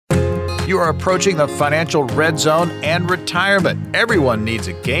You are approaching the financial red zone and retirement. Everyone needs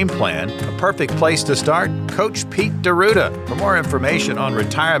a game plan. A perfect place to start? Coach Pete D'Arruda. For more information on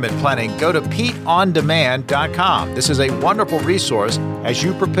retirement planning, go to PeteOnDemand.com. This is a wonderful resource as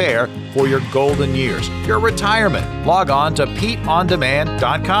you prepare for your golden years, your retirement. Log on to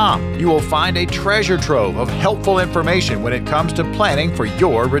PeteOnDemand.com. You will find a treasure trove of helpful information when it comes to planning for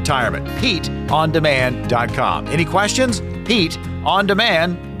your retirement. PeteOnDemand.com. Any questions?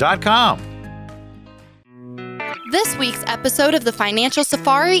 PeteOnDemand.com. This week's episode of the Financial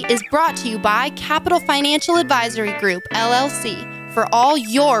Safari is brought to you by Capital Financial Advisory Group, LLC, for all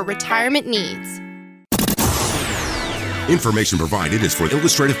your retirement needs. Information provided is for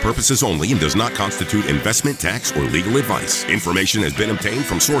illustrative purposes only and does not constitute investment, tax, or legal advice. Information has been obtained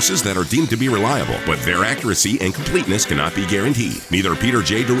from sources that are deemed to be reliable, but their accuracy and completeness cannot be guaranteed. Neither Peter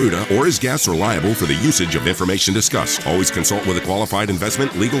J. D'Arruda or his guests are liable for the usage of information discussed. Always consult with a qualified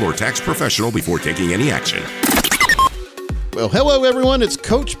investment, legal, or tax professional before taking any action. Well, hello, everyone. It's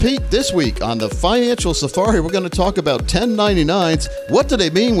Coach Pete. This week on the Financial Safari, we're going to talk about 1099s. What do they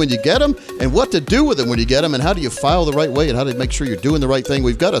mean when you get them, and what to do with them when you get them, and how do you file the right way, and how to make sure you're doing the right thing.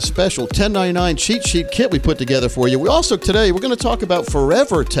 We've got a special 1099 cheat sheet kit we put together for you. We also, today, we're going to talk about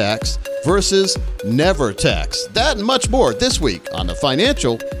forever tax versus never tax. That and much more this week on the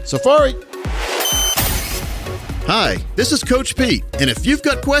Financial Safari. Hi, this is Coach Pete, and if you've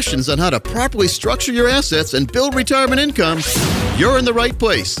got questions on how to properly structure your assets and build retirement income, you're in the right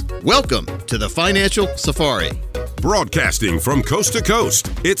place. Welcome to the Financial Safari. Broadcasting from coast to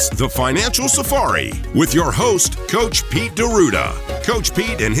coast, it's the Financial Safari with your host, Coach Pete D'Arruda. Coach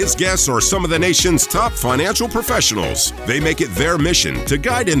Pete and his guests are some of the nation's top financial professionals. They make it their mission to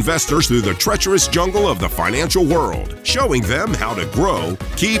guide investors through the treacherous jungle of the financial world, showing them how to grow,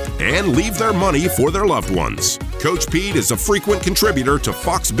 keep, and leave their money for their loved ones. Coach Pete is a frequent contributor to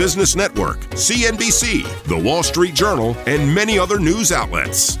Fox Business Network, CNBC, The Wall Street Journal, and many other news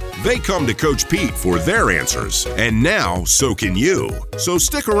outlets. They come to Coach Pete for their answers, and now so can you. So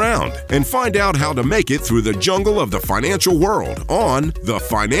stick around and find out how to make it through the jungle of the financial world on the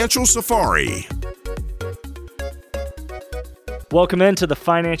Financial Safari. Welcome into the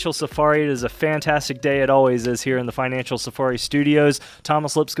Financial Safari. It is a fantastic day. It always is here in the Financial Safari studios.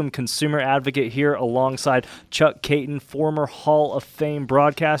 Thomas Lipscomb, consumer advocate, here alongside Chuck Caton, former Hall of Fame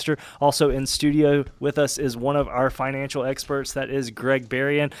broadcaster. Also in studio with us is one of our financial experts, that is Greg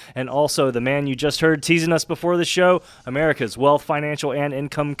Berrien, and also the man you just heard teasing us before the show, America's wealth, financial, and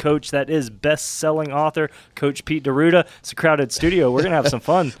income coach, that is best-selling author, Coach Pete D'Arruda. It's a crowded studio. We're going to have some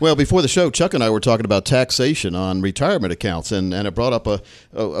fun. Well, before the show, Chuck and I were talking about taxation on retirement accounts, and it brought up a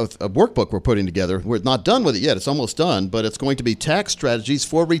workbook we're putting together. We're not done with it yet. It's almost done, but it's going to be tax strategies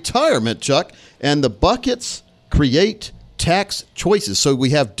for retirement, Chuck. And the buckets create tax choices. So we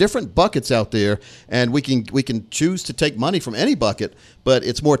have different buckets out there, and we can choose to take money from any bucket, but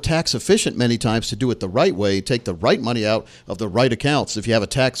it's more tax efficient many times to do it the right way, take the right money out of the right accounts. If you have a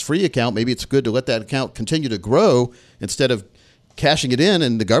tax-free account, maybe it's good to let that account continue to grow instead of cashing it in,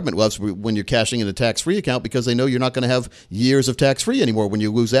 and the government loves when you're cashing in a tax-free account because they know you're not going to have years of tax-free anymore when you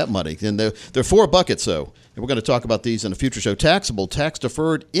lose that money. And there are four buckets, though. And we're going to talk about these in a future show. Taxable,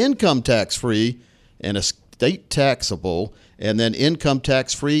 tax-deferred, income tax-free, and estate taxable, and then income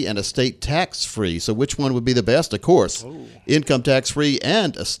tax-free and estate tax-free. So which one would be the best? Of course, income tax-free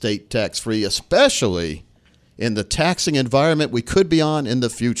and estate tax-free, especially in the taxing environment we could be on in the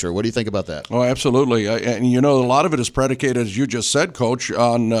future. What do you think about that? Oh, absolutely. And, a lot of it is predicated, as you just said, Coach,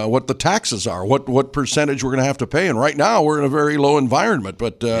 on what the taxes are, what percentage we're going to have to pay. And right now, we're in a very low environment,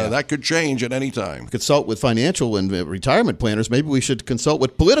 but that could change at any time. Consult with financial and retirement planners. Maybe we should consult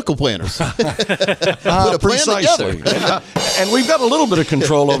with political planners. Put a precisely. plan And we've got a little bit of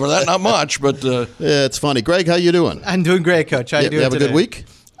control over that, not much, but... it's funny. Greg, how you doing? I'm doing great, Coach. How you doing You have today? a good week?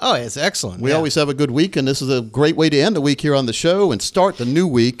 Oh, it's excellent. We always have a good week, and this is a great way to end the week here on the show and start the new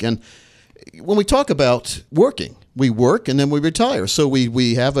week. And when we talk about working, we work and then we retire. So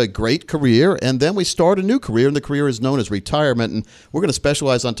we have a great career, and then we start a new career, and the career is known as retirement. And we're going to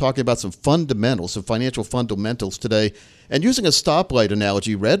specialize on talking about some fundamentals, some financial fundamentals today, and using a stoplight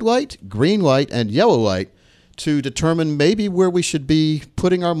analogy, red light, green light, and yellow light, to determine maybe where we should be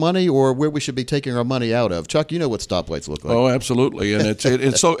putting our money or where we should be taking our money out of. Chuck, you know what stoplights look like. Oh, absolutely. And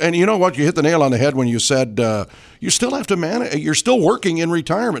it's so. And you know what? You hit the nail on the head when you said you still have to manage. You're still working in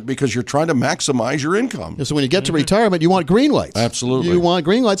retirement because you're trying to maximize your income. So when you get to retirement, you want green lights. Absolutely. You want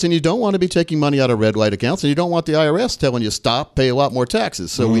green lights, and you don't want to be taking money out of red light accounts, and you don't want the IRS telling you stop, pay a lot more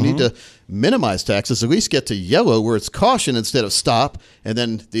taxes. So we need to minimize taxes, at least get to yellow where it's caution instead of stop. And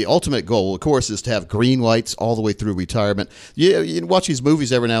then the ultimate goal, of course, is to have green lights all the way through retirement. You watch these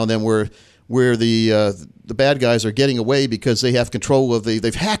movies every now and then where the bad guys are getting away because they have control of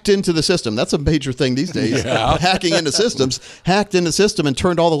they've hacked into the system. That's a major thing these days. Hacking into systems, hacked in the system and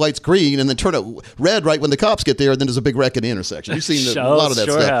turned all the lights green and then turn it red right when the cops get there, and then there's a big wreck in the intersection. You've seen a lot of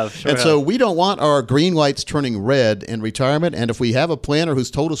that stuff. So we don't want our green lights turning red in retirement, and if we have a planner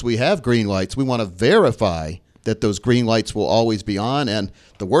who's told us we have green lights, we want to verify that those green lights will always be on. And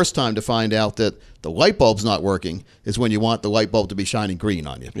the worst time to find out that the light bulb's not working is when you want the light bulb to be shining green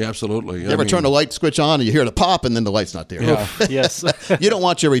on you. Yeah, absolutely. You ever turn the light switch on and you hear the pop and then the light's not there? Yeah. Yes. You don't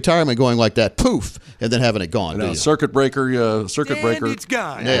want your retirement going like that, poof, and then having it gone. Do you? Circuit breaker. It's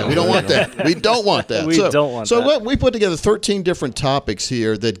gone. Yeah, we don't want that. We don't want that. We don't want that. So we put together 13 different topics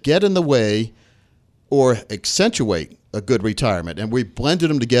here that get in the way or accentuate a good retirement, and we blended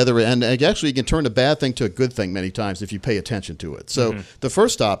them together, and actually you can turn a bad thing to a good thing many times if you pay attention to it. So the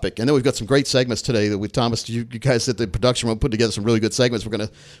first topic, and then we've got some great segments today that with Thomas, you guys at the production room put together some really good segments. We're gonna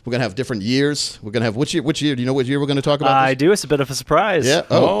have different years. We're gonna have which year? Do you know what year we're gonna talk about? I do. It's a bit of a surprise. Yeah.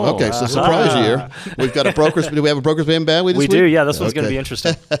 Oh, okay. So surprise year. We've got a brokers. Do we have a brokers band badly this We week? do. Yeah, this one's going to be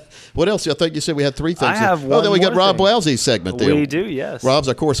interesting. What else? I thought you said we had three things. I have one. Oh, then we got more Rob thing. Blousy's segment there. We do. Yes. Rob's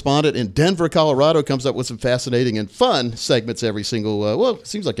our correspondent in Denver, Colorado. Comes up with some fascinating and fun segments every single. It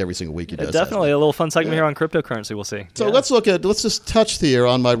seems like every single week he does. Definitely a little fun segment here on cryptocurrency. We'll see. So let's just touch here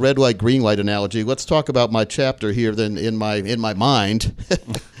on my red light, green light analogy. Let's talk about my chapter here then in my mind.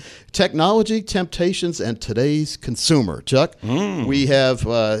 Technology, temptations, and today's consumer. Chuck, we have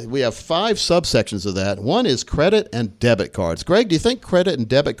 5 subsections of that. One is credit and debit cards. Greg, do you think credit and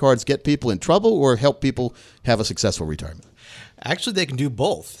debit cards get people in trouble or help people have a successful retirement? Actually, they can do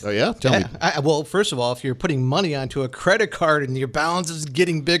both. Oh, yeah? Tell me. Well, first of all, if you're putting money onto a credit card and your balance is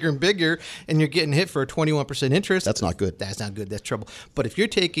getting bigger and bigger and you're getting hit for a 21% interest. That's not good. That's not good. That's trouble. But if you're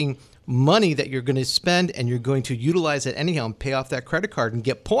taking money that you're going to spend and you're going to utilize it anyhow and pay off that credit card and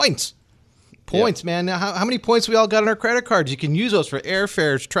get points. Man. Now, how many points we all got on our credit cards? You can use those for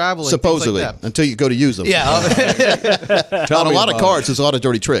airfares, travel, and supposedly, things like that. until you go to use them. Yeah. On a lot of cards, there's a lot of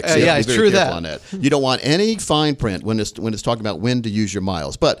dirty tricks. You have to it's be very true careful on that. You don't want any fine print when it's talking about when to use your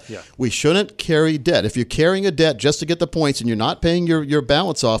miles. But we shouldn't carry debt. If you're carrying a debt just to get the points and you're not paying your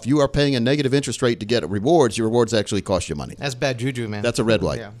balance off, you are paying a negative interest rate to get rewards. Your rewards actually cost you money. That's bad juju, man. That's a red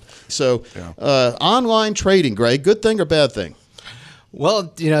light. Yeah. So online trading, Greg, good thing or bad thing?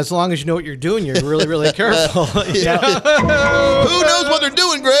 Well, as long as you know what you're doing, you're really, really careful. Who knows what they're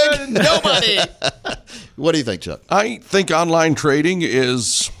doing, Greg? Nobody. What do you think, Chuck? I think online trading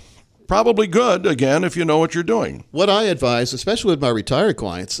is probably good, again, if you know what you're doing. What I advise, especially with my retired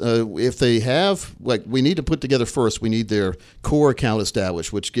clients, if they have, we need to put together first, we need their core account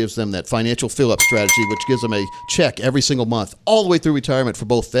established, which gives them that financial fill-up strategy, which gives them a check every single month, all the way through retirement for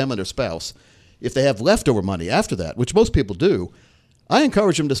both them and their spouse. If they have leftover money after that, which most people do, I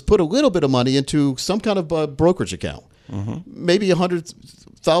encourage them to put a little bit of money into some kind of brokerage account, maybe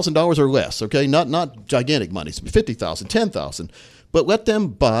 $100,000 or less. Okay, not gigantic money, $50,000, $10,000, but let them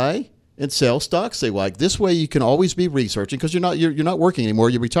buy and sell stocks they like. This way, you can always be researching because you're not working anymore.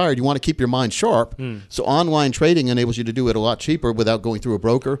 You're retired. You want to keep your mind sharp. So online trading enables you to do it a lot cheaper without going through a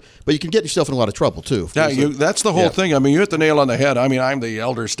broker. But you can get yourself in a lot of trouble too. Yeah, that's the whole thing. I mean, you hit the nail on the head. I mean, I'm the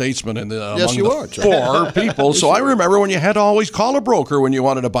elder statesman in the Yes, you are, Chuck. four people. So I remember when you had to always call a broker when you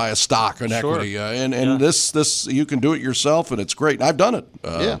wanted to buy a stock and equity. This you can do it yourself, and it's great. I've done it.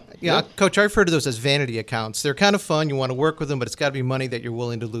 Yeah, Coach, I refer to those as vanity accounts. They're kind of fun. You want to work with them, but it's got to be money that you're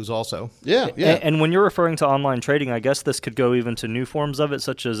willing to lose also. Yeah. And when you're referring to online trading, I guess this could go even to new forms of it,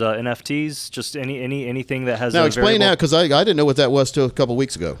 such as NFTs, just anything that has Now a explain variable. that because I didn't know what that was till a couple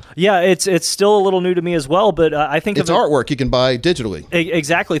weeks ago. Yeah, it's still a little new to me as well, but I think It's of it, artwork you can buy digitally.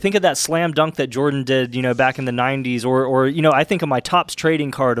 Exactly. Think of that slam dunk that Jordan did, back in the 90s, or I think of my Topps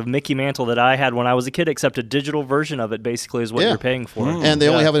trading card of Mickey Mantle that I had when I was a kid, except a digital version of it basically is what you're paying for. And they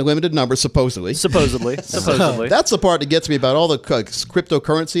only have a limited number, supposedly. Supposedly. That's the part that gets me about all the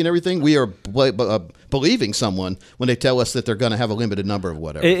cryptocurrency and everything. We are believing someone when they tell us that they're going to have a limited number of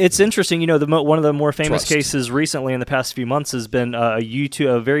whatever. It's interesting. One of the more famous Trust. cases recently in the past few months has been a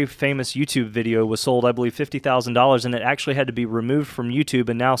very famous YouTube video was sold, I believe, $50,000, and it actually had to be removed from YouTube,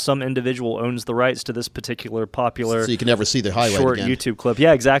 and now some individual owns the rights to this particular popular So you can never see the highlight short again. YouTube clip.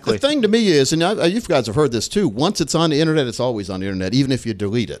 Yeah, exactly. The thing to me is, and you guys have heard this too, once it's on the internet, it's always on the internet, even if you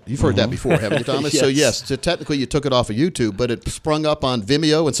delete it. You've heard that before, haven't you, Thomas? So yes, so technically you took it off of YouTube, but it sprung up on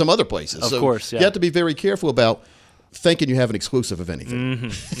Vimeo and some other places. Of course, yeah. You have to be very careful about thinking you have an exclusive of anything.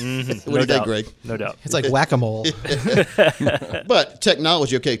 What do you think, Greg? No doubt. It's like whack-a-mole. But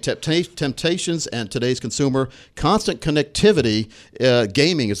technology, okay, temptations and today's consumer, constant connectivity,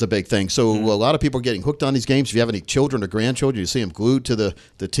 gaming is a big thing. So a lot of people are getting hooked on these games. If you have any children or grandchildren, you see them glued to the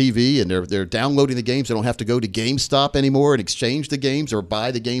TV, and they're downloading the games. They don't have to go to GameStop anymore and exchange the games or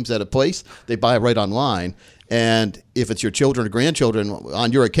buy the games at a place. They buy it right online. And if it's your children or grandchildren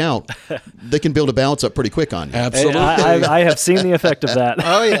on your account, they can build a balance up pretty quick on you. Absolutely. I have seen the effect of that.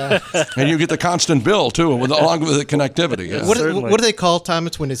 Oh, yeah. And you get the constant bill, too, along with the connectivity. Yeah. What do they call,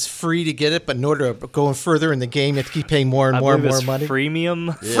 Thomas, when it's free to get it, but in order to go further in the game, you have to keep paying more and more and more money?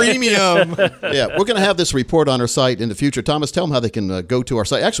 Freemium. Yeah. Freemium. Yeah, we're going to have this report on our site in the future. Thomas, tell them how they can go to our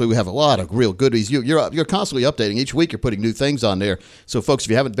site. Actually, we have a lot of real goodies. You're constantly updating. Each week you're putting new things on there. So, folks, if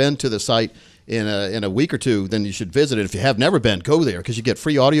you haven't been to the site in a week or two, then you should visit it. If you have never been, go there because you get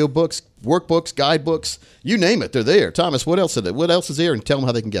free audiobooks, workbooks, guidebooks, you name it, they're there. Thomas, what else is there? What else is there? And tell them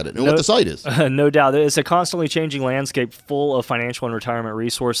how they can get it and what the site is. No doubt. It's a constantly changing landscape full of financial and retirement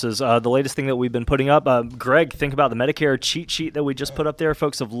resources. The latest thing that we've been putting up, Greg, think about the Medicare cheat sheet that we just put up there.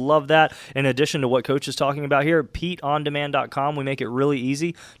 Folks have loved that. In addition to what Coach is talking about here, PeteOnDemand.com, we make it really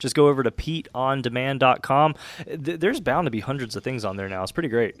easy. Just go over to PeteOnDemand.com. There's bound to be hundreds of things on there now. It's pretty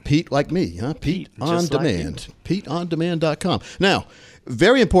great. Pete like me, huh? Pete on Demand. PeteOnDemand.com. Now,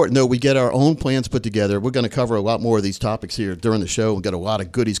 very important, though, we get our own plans put together. We're going to cover a lot more of these topics here during the show. We've got a lot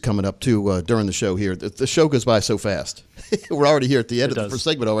of goodies coming up, too, during the show here. The show goes by so fast. We're already here at the end of the first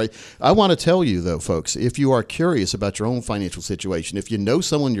segment already. I want to tell you, though, folks, if you are curious about your own financial situation, if you know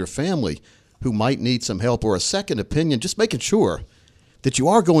someone in your family who might need some help or a second opinion, just making sure that you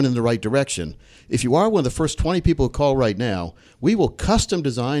are going in the right direction. If you are one of the first 20 people who call right now, we will custom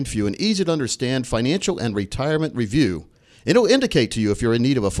design for you an easy-to-understand financial and retirement review. It'll indicate to you if you're in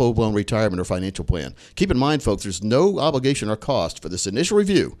need of a full-blown retirement or financial plan. Keep in mind, folks, there's no obligation or cost for this initial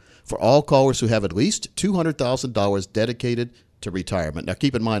review for all callers who have at least $200,000 dedicated to retirement. Now,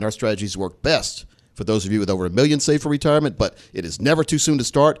 keep in mind, our strategies work best for those of you with over $1 million saved for retirement, but it is never too soon to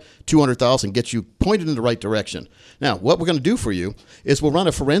start. $200,000 gets you pointed in the right direction. Now, what we're going to do for you is we'll run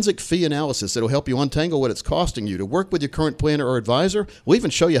a forensic fee analysis that will help you untangle what it's costing you to work with your current planner or advisor. We'll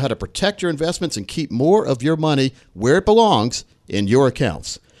even show you how to protect your investments and keep more of your money where it belongs in your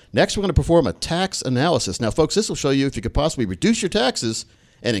accounts. Next, we're going to perform a tax analysis. Now, folks, this will show you if you could possibly reduce your taxes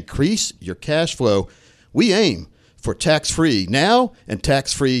and increase your cash flow. We aim for tax-free now and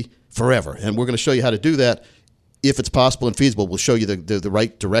tax-free forever. And we're going to show you how to do that. If it's possible and feasible, we'll show you the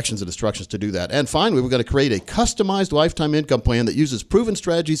right directions and instructions to do that. And finally, we're going to create a customized lifetime income plan that uses proven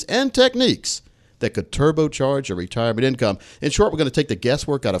strategies and techniques that could turbocharge your retirement income. In short, we're going to take the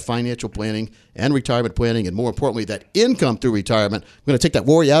guesswork out of financial planning and retirement planning, and more importantly, that income through retirement. We're going to take that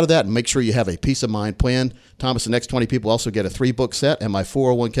worry out of that and make sure you have a peace of mind plan. Thomas, the next 20 people also get a 3-book set and my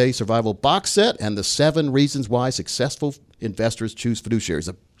 401k survival box set and the 7 reasons why successful investors choose fiduciaries.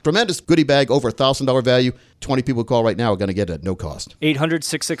 A tremendous goodie bag, over $1,000 value. 20 people call right now are going to get it at no cost.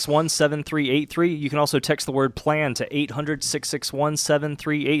 800-661-7383. You can also text the word PLAN to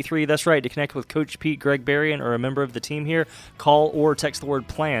 800-661-7383. That's right. To connect with Coach Pete, Greg Berrien, or a member of the team here, call or text the word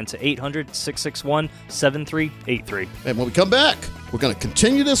PLAN to 800-661-7383. And when we come back, we're going to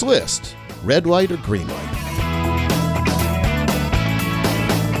continue this list. Red light or green light?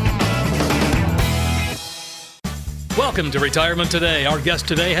 Welcome to Retirement Today. Our guest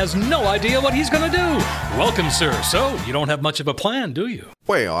today has no idea what he's going to do. Welcome, sir. So, you don't have much of a plan, do you?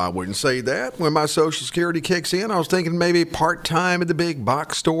 Well, I wouldn't say that. When my Social Security kicks in, I was thinking maybe part-time at the big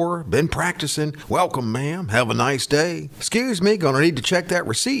box store. Been practicing. Welcome, ma'am. Have a nice day. Excuse me, gonna need to check that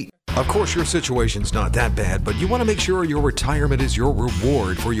receipt. Of course, your situation's not that bad, but you want to make sure your retirement is your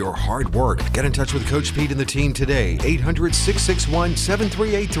reward for your hard work. Get in touch with Coach Pete and the team today.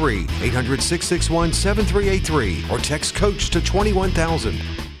 800-661-7383. 800-661-7383. Or text Coach to 21,000.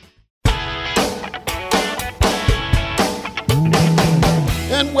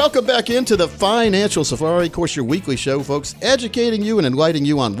 And welcome back into the Financial Safari. Of course, your weekly show, folks, educating you and enlightening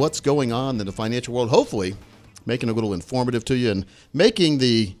you on what's going on in the financial world. Hopefully, making it a little informative to you and making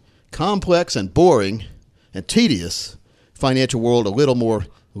the complex and boring and tedious financial world a little more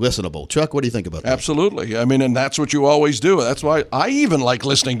listenable. Chuck, what do you think about that? Absolutely. I mean, and that's what you always do. That's why I even like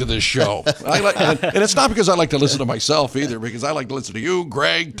listening to this show. And it's not because I like to listen to myself either, because I like to listen to you,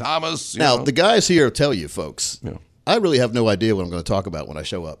 Greg, Thomas. Now, the guys here tell you, folks, I really have no idea what I'm going to talk about when I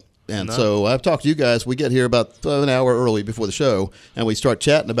show up. And so I've talked to you guys. We get here about an hour early before the show, and we start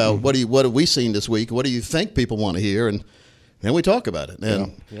chatting about what have we seen this week? What do you think people want to hear? And and we talk about it.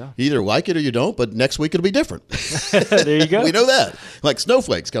 And Yeah. you either like it or you don't, but next week it'll be different. There you go. We know that. Like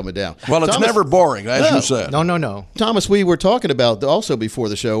snowflakes coming down. Well, it's Thomas- never boring, as you said. No. Thomas, we were talking about also before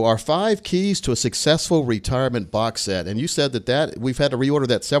the show our 5 keys to a successful retirement box set. And you said that we've had to reorder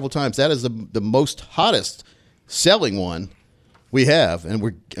that several times. That is the most hottest selling one we have,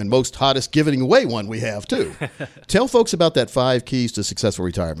 and most hottest giving away one we have too. Tell folks about that 5 keys to successful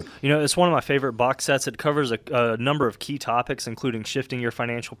retirement. You know, it's one of my favorite box sets. It covers a number of key topics, including shifting your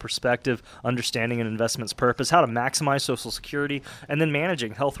financial perspective, understanding an investment's purpose, how to maximize Social Security, and then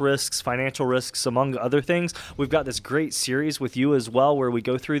managing health risks, financial risks, among other things. We've got this great series with you as well where we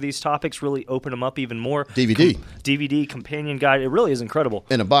go through these topics, really open them up even more. DVD, companion guide. It really is incrable.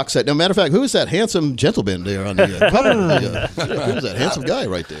 And a box set. No matter of fact, who is that handsome gentleman there on the cover? Who's that handsome guy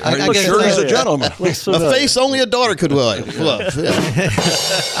right there? I guess sure he's a gentleman. A face only a daughter could love. Yeah.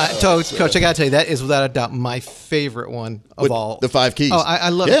 Coach, I got to tell you, that is without a doubt my favorite one of all. The 5 keys. Oh, I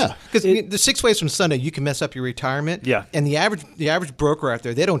love it. Because the 6 ways from Sunday, you can mess up your retirement. Yeah. And the average broker out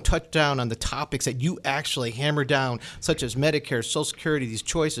there, they don't touch down on the topics that you actually hammer down, such as Medicare, Social Security, these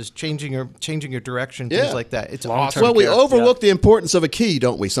choices, changing your direction, things like that. It's awesome. Well, we overlook the importance of a key,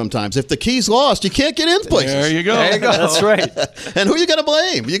 don't we, sometimes? If the key's lost, you can't get in places. There you go. That's right. And who are you going to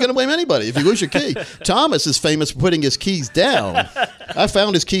blame? You're going to blame anybody if you lose your key. Thomas is famous for putting his keys down. I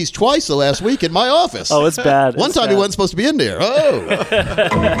found his keys twice the last week in my office. Oh, it's bad. One time he wasn't supposed to be in there. Oh.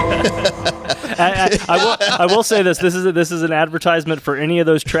 I will say this. This is an advertisement for any of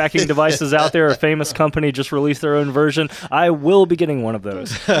those tracking devices out there. A famous company just released their own version. I will be getting one of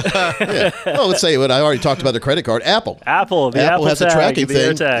those. Oh, let's say what I already talked about the credit card. Apple Apple has tag, a tracking the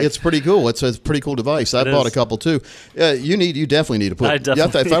thing. AirTag. It's pretty cool. It's a pretty cool device. I bought a couple too. You definitely need to put.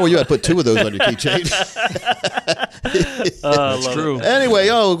 If I were you, I'd put 2 of those on your keychain. That's true. Anyway,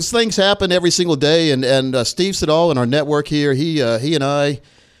 things happen every single day, and Steve Siddall in our network here, he and I,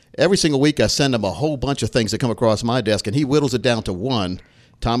 every single week I send him a whole bunch of things that come across my desk, and he whittles it down to one.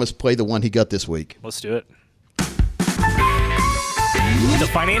 Thomas, play the one he got this week. Let's do it. The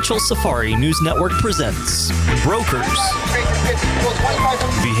Financial Safari News Network presents Brokers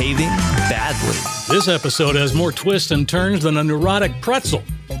Behaving Badly. This episode has more twists and turns than a neurotic pretzel.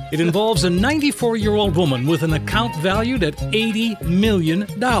 It involves a 94-year-old woman with an account valued at $80 million.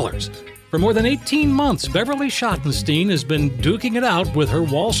 For more than 18 months, Beverly Schottenstein has been duking it out with her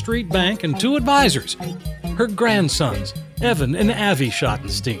Wall Street bank and 2 advisors, her grandsons, Evan and Avi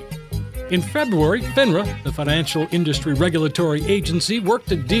Schottenstein. In February, FINRA, the Financial Industry Regulatory Agency,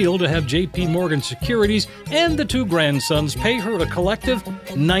 worked a deal to have J.P. Morgan Securities and the 2 grandsons pay her a collective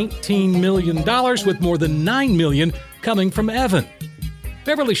 $19 million, with more than $9 million coming from Evan.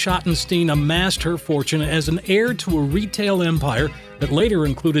 Beverly Schottenstein amassed her fortune as an heir to a retail empire that later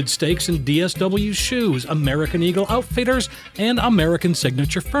included stakes in DSW Shoes, American Eagle Outfitters, and American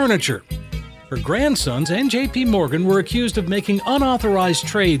Signature Furniture. Her grandsons and J.P. Morgan were accused of making unauthorized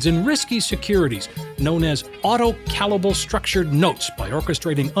trades in risky securities known as auto-callable structured notes by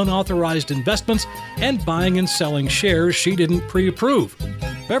orchestrating unauthorized investments and buying and selling shares she didn't pre-approve.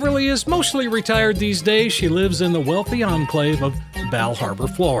 Beverly is mostly retired these days. She lives in the wealthy enclave of Bal Harbor,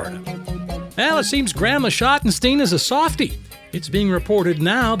 Florida. Well, it seems Grandma Schottenstein is a softie. It's being reported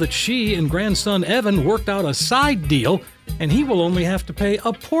now that she and grandson Evan worked out a side deal, and he will only have to pay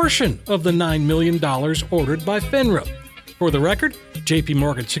a portion of the $9 million ordered by FINRA. For the record, J.P.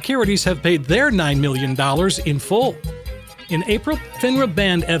 Morgan Securities have paid their $9 million in full. In April, FINRA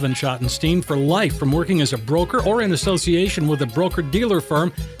banned Evan Schottenstein for life from working as a broker or in association with a broker-dealer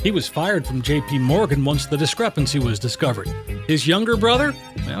firm. He was fired from J.P. Morgan once the discrepancy was discovered. His younger brother,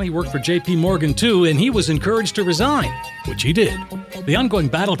 well, he worked for J.P. Morgan too, and he was encouraged to resign, which he did. The ongoing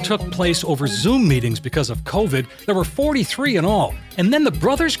battle took place over Zoom meetings because of COVID. There were 43 in all, and then the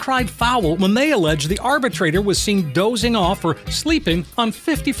brothers cried foul when they alleged the arbitrator was seen dozing off or sleeping on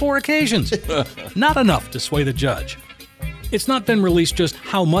 54 occasions. Not enough to sway the judge. It's not been released just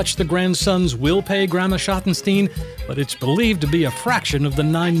how much the grandsons will pay Grandma Schottenstein, but it's believed to be a fraction of the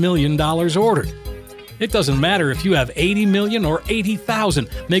 $9 million ordered. It doesn't matter if you have $80 million or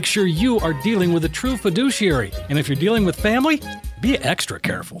 $80,000. Make sure you are dealing with a true fiduciary. And if you're dealing with family, be extra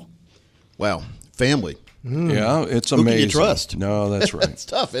careful. Wow, family. Yeah, it's Who amazing. can you trust? No, that's right. It's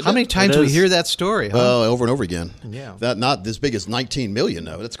tough, isn't How many times do we hear that story? Huh? Over and over again. Yeah. That not as big as 19 million,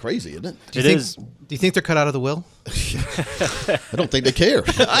 though. That's crazy, isn't it? Do you think they're cut out of the will? I don't think they care.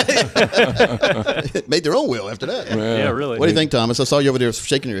 Made their own will after that. Yeah, really. What do you think, Thomas? I saw you over there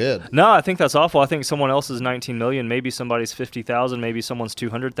shaking your head. No, I think that's awful. I think someone else is 19 million. Maybe somebody's 50,000. Maybe someone's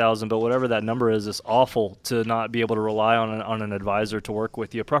 200,000. But whatever that number is, it's awful to not be able to rely on an advisor to work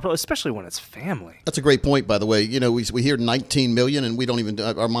with you properly, especially when it's family. That's a great point, by the way. You know, we hear 19 million, and we don't even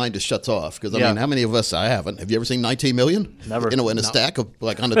our mind just shuts off because I mean, how many of us? I haven't. Have you ever seen 19 million? Never. You know, in a stack of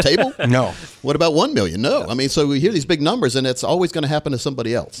like on the table. No. What about 1 million? No. I mean, so we hear these big numbers, and it's always going to happen to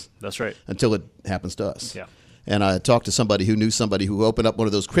somebody else. That's right. Until it happens to us. Yeah. And I talked to somebody who knew somebody who opened up one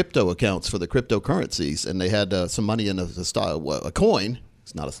of those crypto accounts for the cryptocurrencies, and they had some money in a coin.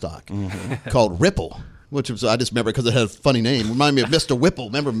 It's not a stock. Called Ripple. Which was, I just remember because it had a funny name. Reminded me of Mr. Whipple.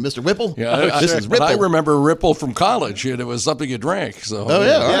 Remember Mr. Whipple? Yeah, This is Ripple. I remember Ripple from college, and it was something you drank. So. Oh,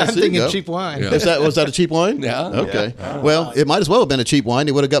 yeah. Yeah, I'm thinking cheap wine. Yeah. Was that a cheep wine? Yeah. Okay. Well, it might as well have been a cheap wine.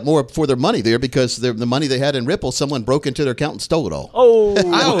 They would have got more for their money there because the money they had in Ripple, someone broke into their account and stole it all. Oh,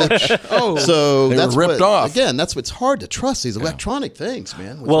 Ouch. Oh. So They were that's ripped off. Again, that's what's hard to trust these electronic things,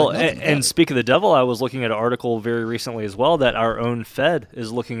 man. It's well, like nothing about and it. speak of the devil, I was looking at an article very recently as well that our own Fed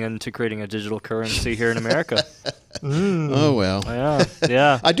is looking into creating a digital currency here in America. Oh, well.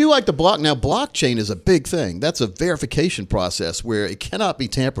 Yeah. I do like the block. Now, blockchain is a big thing. That's a verification process where it cannot be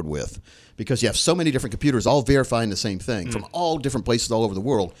tampered with because you have so many different computers all verifying the same thing from all different places all over the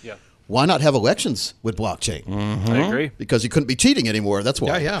world. Yeah. Why not have elections with blockchain? I agree. Because you couldn't be cheating anymore. That's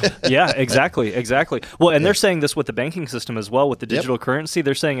why. Yeah. Yeah, exactly. Well, and they're saying this with the banking system as well, with the digital currency.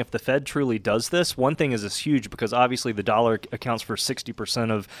 They're saying if the Fed truly does this, one thing is huge because obviously the dollar accounts for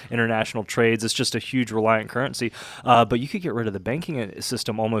 60% of international trades. It's just a huge reliant currency. But you could get rid of the banking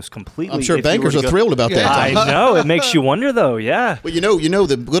system almost completely. I'm sure if you bankers were to are thrilled about that. I know. It makes you wonder, though. Yeah. Well, you know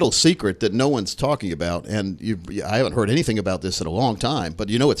the little secret that no one's talking about, and I haven't heard anything about this in a long time, but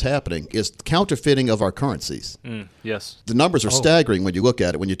you know what's happening, is counterfeiting of our currencies. Yes. The numbers are staggering when you look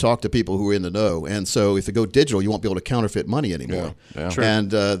at it, when you talk to people who are in the know. And so if you go digital, you won't be able to counterfeit money anymore. Yeah. True. And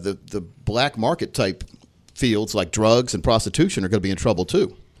the black market type fields like drugs and prostitution are going to be in trouble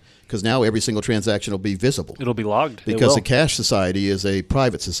too. Because now every single transaction will be visible. It'll be logged. Because a cash society is a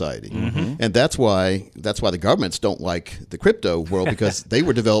private society. And that's why the governments don't like the crypto world because they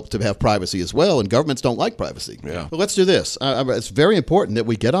were developed to have privacy as well, and governments don't like privacy. Yeah. But let's do this. It's very important that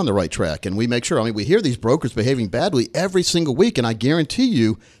we get on the right track and we make sure. I mean, we hear these brokers behaving badly every single week, and I guarantee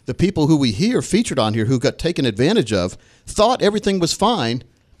you the people who we hear featured on here who got taken advantage of thought everything was fine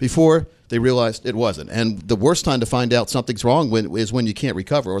before they realized it wasn't. And the worst time to find out something's wrong is when you can't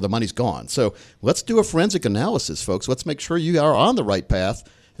recover or the money's gone. So let's do a forensic analysis, folks. Let's make sure you are on the right path,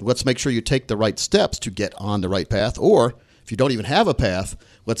 and let's make sure you take the right steps to get on the right path. Or if you don't even have a path,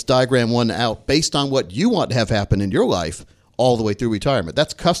 let's diagram one out based on what you want to have happen in your life all the way through retirement.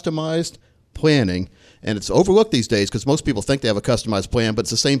 That's customized planning. And it's overlooked these days because most people think they have a customized plan, but it's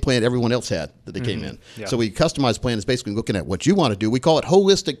the same plan everyone else had that they came in. Yeah. So customized plan is basically looking at what you want to do. We call it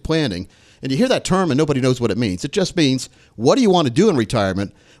holistic planning. And you hear that term and nobody knows what it means. It just means, what do you want to do in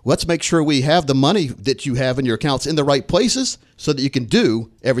retirement? Let's make sure we have the money that you have in your accounts in the right places so that you can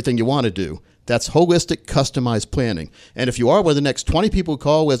do everything you want to do. That's holistic, customized planning. And if you are one of the next 20 people who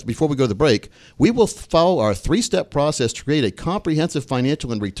call us before we go to the break, we will follow our 3-step process to create a comprehensive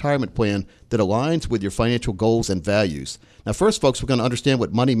financial and retirement plan that aligns with your financial goals and values. Now, first, folks, we're going to understand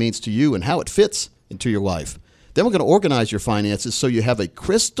what money means to you and how it fits into your life. Then we're going to organize your finances so you have a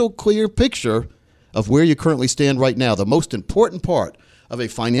crystal clear picture of where you currently stand right now. The most important part of a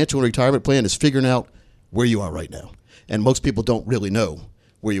financial and retirement plan is figuring out where you are right now. And most people don't really know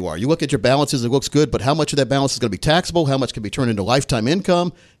where you are. You look at your balances, it looks good, but how much of that balance is going to be taxable? How much can be turned into lifetime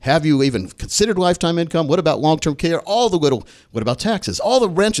income? Have you even considered lifetime income? What about long-term care? What about taxes? All the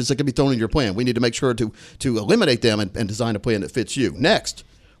wrenches that can be thrown in your plan. We need to make sure to eliminate them and design a plan that fits you. Next,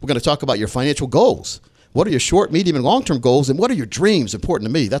 we're going to talk about your financial goals. What are your short, medium, and long-term goals, and what are your dreams? Important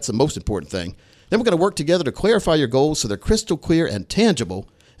to me. That's the most important thing. Then we're going to work together to clarify your goals so they're crystal clear and tangible.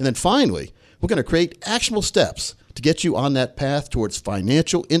 And then finally, we're going to create actionable steps to get you on that path towards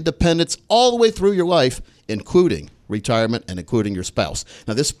financial independence all the way through your life, including retirement and including your spouse.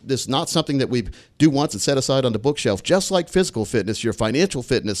 Now, this is not something that we do once and set aside on the bookshelf. Just like physical fitness, your financial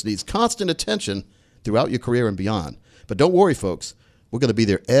fitness needs constant attention throughout your career and beyond. But don't worry, folks. We're going to be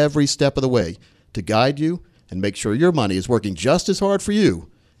there every step of the way to guide you and make sure your money is working just as hard for you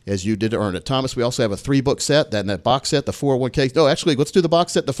as you did to earn it. Thomas, we also have a 3-book set, that box set, the 401k. No, actually, let's do the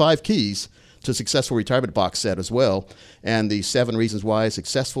box set, the 5 keys to successful retirement box set as well, and the 7 reasons why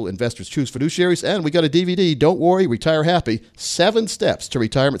successful investors choose fiduciaries. And we got a DVD, Don't Worry, Retire Happy, 7 Steps to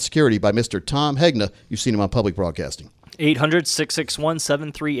Retirement Security by Mr. Tom Hegna. You've seen him on public broadcasting.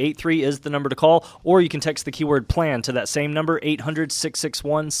 800-661-7383 is the number to call, or you can text the keyword PLAN to that same number,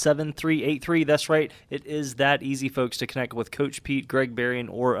 800-661-7383. That's right. It is that easy, folks, to connect with Coach Pete, Greg Berrien,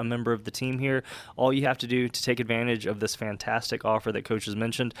 or a member of the team here. All you have to do to take advantage of this fantastic offer that Coach has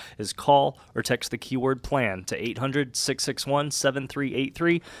mentioned is call or text the keyword PLAN to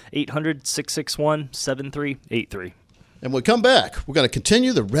 800-661-7383, 800-661-7383. And when we come back, we're going to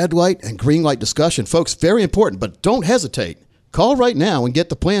continue the red light and green light discussion. Folks, very important, but don't hesitate. Call right now and get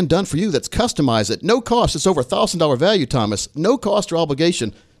the plan done for you that's customized at no cost. It's over $1,000 value, Thomas. No cost or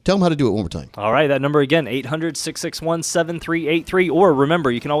obligation. Tell them how to do it one more time. All right, that number again, 800-661-7383. Or remember,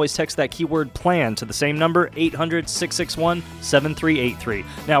 you can always text that keyword PLAN to the same number, 800-661-7383.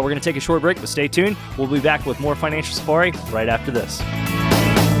 Now, we're going to take a short break, but stay tuned. We'll be back with more Financial Safari right after this.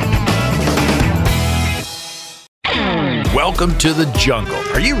 Welcome to the jungle.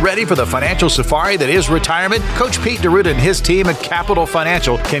 Are you ready for the financial safari that is retirement? Coach Pete D'Arruda and his team at Capital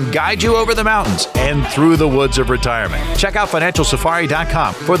Financial can guide you over the mountains and through the woods of retirement. Check out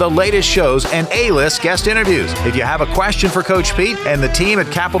financialsafari.com for the latest shows and A-list guest interviews. If you have a question for Coach Pete and the team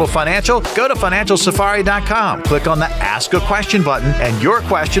at Capital Financial, go to financialsafari.com. Click on the Ask a Question button, and your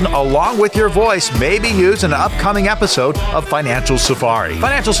question, along with your voice, may be used in an upcoming episode of Financial Safari.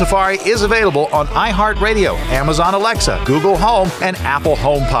 Financial Safari is available on iHeartRadio, Amazon Alexa, Google Home, and Apple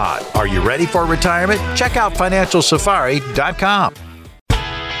HomePod. Are you ready for retirement? Check out financialsafari.com.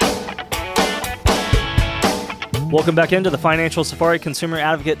 Welcome back into the Financial Safari. Consumer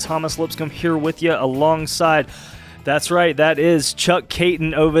Advocate Thomas Lipscomb here with you alongside. That's right, that is Chuck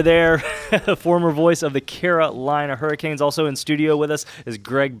Caton over there, former voice of the Carolina Hurricanes. Also in studio with us is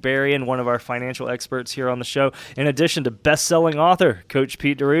Greg Berrien, one of our financial experts here on the show, in addition to best-selling author, Coach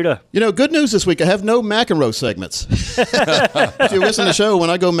Pete D'Arruda. You know, good news this week, I have no McEnroe segments. If you listen to the show, when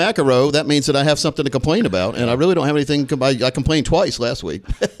I go McEnroe, that means that I have something to complain about, and I really don't have anything. I complained twice last week.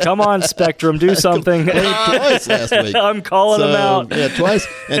 Come on, Spectrum, do something. I complained twice last week. I'm calling them out. Yeah, twice.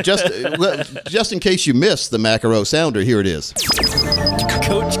 And just in case you missed the McEnroe sounder, here it is.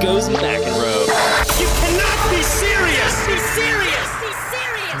 Coach goes McEnroe. You cannot be serious! Be serious! Be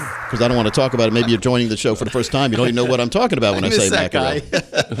serious! Because I don't want to talk about it. Maybe you're joining the show for the first time. You don't even know what I'm talking about when I say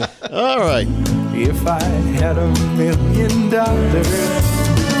McEnroe. All right. If I had $1 million,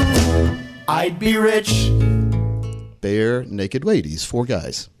 I'd be rich. Bare naked ladies, 4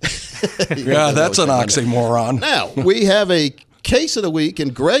 guys. Yeah, that's an oxymoron. Now, we have a case of the week,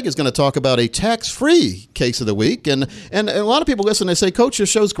 and Greg is going to talk about a tax-free case of the week. And a lot of people listen and say, Coach, this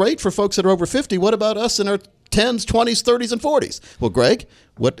show's great for folks that are over 50. What about us in our 10s, 20s, 30s, and 40s? Well, Greg,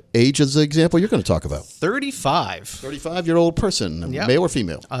 what age is the example you're going to talk about? 35. 35-year-old person, Yep. male or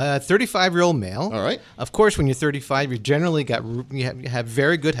female? 35-year-old male. All right. Of course, when you're 35, you generally you have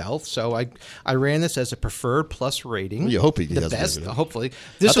very good health. So I ran this as a preferred plus rating. Well, you hope he the has best, very good health. hopefully.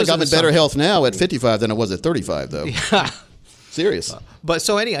 I think I'm in better health now at 55 than I was at 35, though. Yeah. Serious. But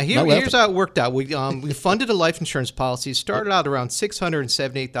so anyhow, here's how it worked out. We funded a life insurance policy. Started out around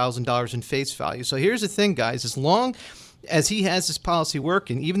 $678,000 in face value. So here's the thing, guys. As long as he has this policy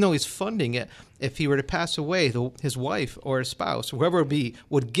working, even though he's funding it, if he were to pass away, his wife or his spouse, whoever it would be,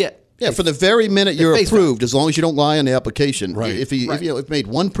 would get. Yeah, for the very minute you're approved, as long as you don't lie on the application. Right. If he made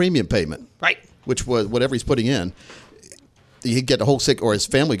one premium payment, right, which was whatever he's putting in, he'd get the whole or his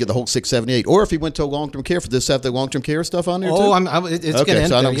family get the whole 678. Or if he went to long-term care, for this have the long-term care stuff on there too? Oh, it's okay, getting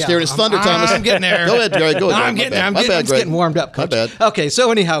so I'm steering his thunder, Thomas. I'm getting there. Go ahead, Greg. Go ahead. I'm getting warmed up, Coach. My bad. Okay,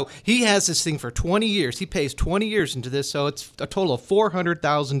 so anyhow, he has this thing for 20 years. He pays 20 years into this, so it's a total of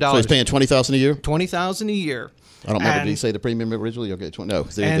 $400,000. So he's paying $20,000 a year? $20,000 a year. I don't remember. Did he say the premium originally? Okay, no.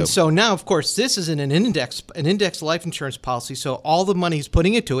 There you go. And so now, of course, this is an index life insurance policy, so all the money he's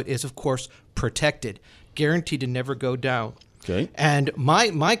putting into it is, of course, protected, guaranteed to never go down. Okay. And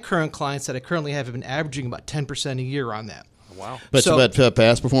my current clients that I currently have been averaging about 10% a year on that. Wow. But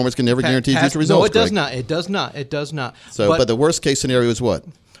past performance can never guarantee future results. No, it does Greg. not. It does not. It does not. So, but the worst case scenario is what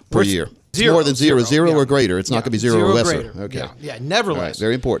per year? Zero. More than zero Yeah. or greater. It's not going to be zero or lesser. Greater. Okay. Yeah, never less. Right,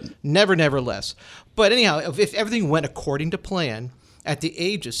 very important. Never less. But anyhow, if everything went according to plan, at the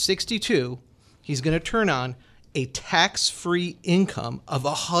age of 62, he's going to turn on a tax-free income of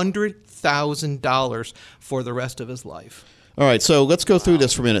 $100,000 for the rest of his life. All right, so let's go through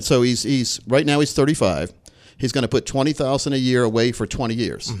this for a minute. So he's right now he's 35. He's going to put $20,000 a year away for 20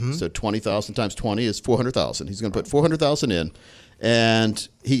 years. Mm-hmm. So 20,000 times 20 is $400,000. He's going to put $400,000 in, and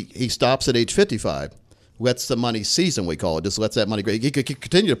he stops at age 55. Lets the money season, we call it. Just lets that money go. He could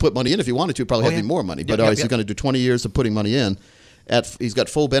continue to put money in if he wanted to. Probably have more money. But he's going to do 20 years of putting money in. he's got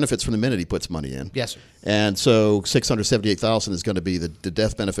full benefits from the minute he puts money in. Yes, sir. And so $678,000 is going to be the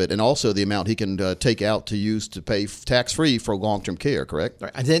death benefit, and also the amount he can take out to use to pay tax-free for long-term care. Correct?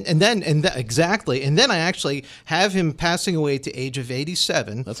 Right. Exactly. And then I actually have him passing away at the age of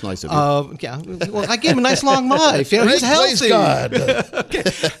 87. That's nice of you. Yeah. Well, I gave him a nice long life. He's healthy. God. Okay.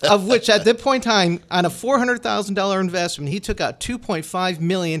 Of which, at that point in time, on a $400,000 investment, he took out $2.5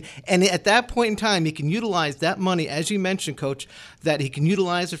 million, and at that point in time, he can utilize that money, as you mentioned, Coach, that he can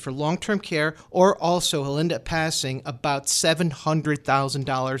utilize it for long-term care, or also he'll end up passing about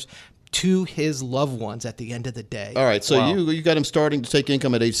 $700,000 to his loved ones at the end of the day. All right, so you got him starting to take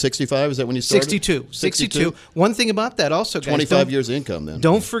income at age 65. Is that when you started? 62. One thing about that also, guys, 25 years of income then.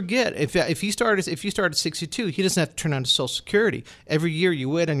 Don't forget, if you start at 62, he doesn't have to turn on his Social Security. Every year you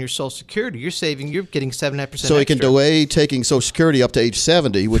wait on your Social Security, you're getting 7.5%. So he can delay taking Social Security up to age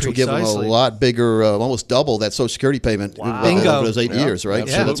 70, which will give him a lot bigger, almost double that Social Security payment over those 8 years, right?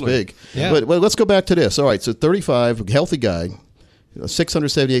 Absolutely. So that's big. Yeah. But let's go back to this. All right, so 35, healthy guy.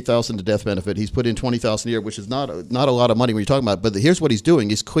 $678,000 to death benefit. He's put in $20,000 a year, which is not a lot of money when you're talking about it. But here's what he's doing: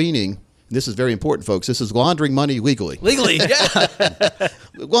 he's cleaning. This is very important, folks. This is laundering money legally. yeah.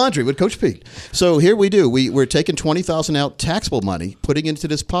 Laundry with Coach Pete. So here we do. We're taking $20,000 out taxable money, putting into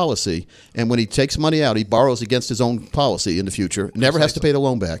this policy, and when he takes money out, he borrows against his own policy in the future. Never has to pay the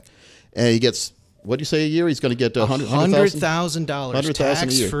loan back, and he gets. What do you say a year? He's going to get $100,000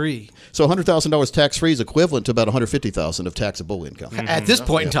 tax-free. So $100,000 tax-free is equivalent to about $150,000 of taxable income. At this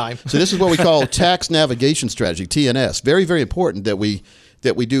point in time. So this is what we call tax navigation strategy, TNS. Very, very important that we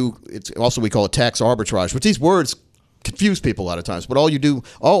do. It's also we call it tax arbitrage, which these words confuse people a lot of times. But all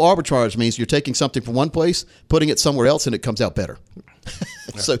arbitrage means you're taking something from one place, putting it somewhere else, and it comes out better.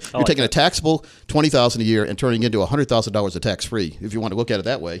 So you're taking a taxable $20,000 a year and turning into $100,000 of tax-free, if you want to look at it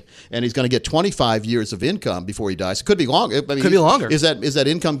that way. And he's going to get 25 years of income before he dies. It could be longer. I mean, could be longer. Is that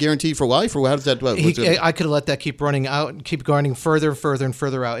income guaranteed for life, or how does that? I could have let that keep running out and keep grinding further and further and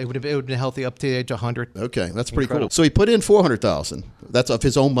further out. It would have been healthy up to the age of 100. Okay, that's pretty cool. So he put in $400,000. That's of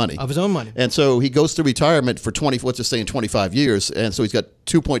his own money. Of his own money. And so he goes through retirement for 25 years, and so he's got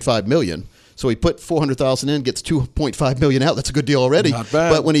 $2.5 million. So he put $400,000 in, gets $2.5 million out. That's a good deal already. Not bad.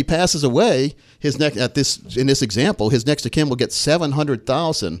 But when he passes away, in this example, his next of kin will get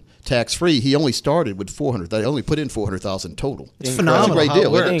 $700,000 tax free. He only started with $400,000. He only put in $400,000 total. It's phenomenal. That's a great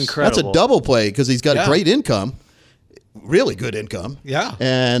deal. Incredible. That's a double play because he's got a great income, really good income. Yeah.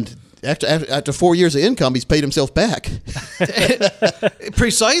 And after 4 years of income, he's paid himself back.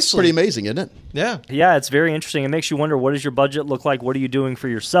 Precisely. Pretty amazing, isn't it? Yeah. Yeah, it's very interesting. It makes you wonder, what does your budget look like? What are you doing for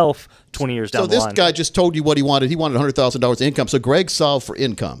yourself 20 years down the line? So this guy just told you what he wanted. He wanted $100,000 income. So Greg solved for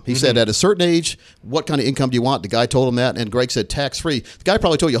income. He said, at a certain age, what kind of income do you want? The guy told him that, and Greg said tax-free. The guy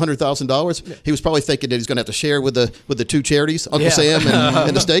probably told you $100,000. He was probably thinking that he's going to have to share with the two charities, Uncle Sam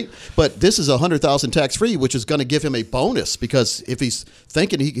and the state. But this is $100,000 tax-free, which is going to give him a bonus, because if he's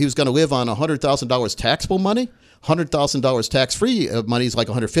thinking he was going to live on $100,000 taxable money, $100,000 tax-free money is like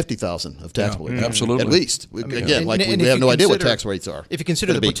 $150,000 of taxable income. Absolutely. At least. Again, we have no idea what tax rates are. If you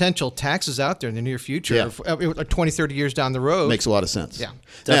consider the potential taxes out there in the near future, 20, 30 years down the road. Makes a lot of sense. Yeah.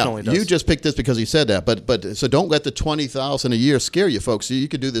 Definitely now, does. You just picked this because you said that, but so don't let the $20,000 a year scare you, folks. You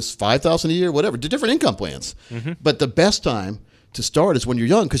could do this $5,000 a year, whatever, different income plans. Mm-hmm. But the best time to start is when you're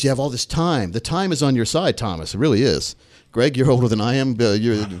young, because you have all this time. The time is on your side, Thomas. It really is. Greg, you're older than I am.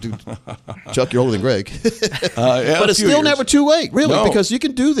 Chuck, you're older than Greg. But it's still never too late, really, because you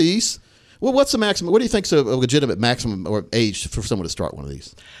can do these. Well, what's the maximum? What do you think's a legitimate maximum or age for someone to start one of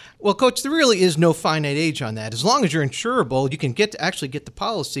these? Well, Coach, there really is no finite age on that. As long as you're insurable, you can actually get the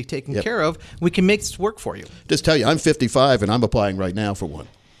policy taken care of. We can make this work for you. Just tell you, I'm 55 and I'm applying right now for one.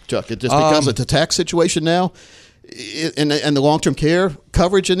 Chuck, it just because of the tax situation now. And the long-term care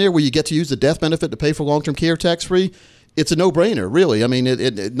coverage in there, where you get to use the death benefit to pay for long-term care tax-free, it's a no-brainer, really. I mean,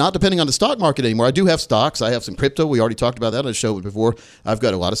 it not depending on the stock market anymore. I do have stocks. I have some crypto. We already talked about that on the show before. I've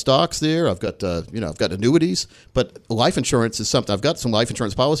got a lot of stocks there. I've got I've got annuities. But life insurance is something. I've got some life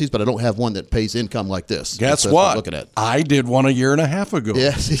insurance policies, but I don't have one that pays income like this. Guess what? what? Looking at. I did one a year and a half ago.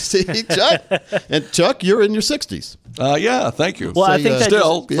 Yes, see, Chuck. And Chuck, you're in your 60s. Yeah, thank you. Well, I think that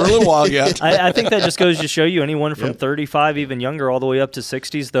still for a little while yet. I think that just goes to show you, anyone from 35, even younger, all the way up to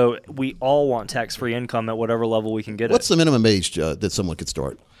 60s, though, we all want tax-free income at whatever level we can get it. What's the minimum age that someone could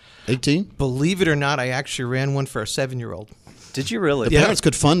start? 18? Believe it or not, I actually ran one for a 7-year-old. Did you really? The parents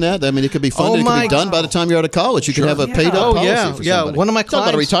could fund that. I mean, it could be funded. It could be done by the time you're out of college. You can have a paid-up policy for somebody. One of my clients. Talk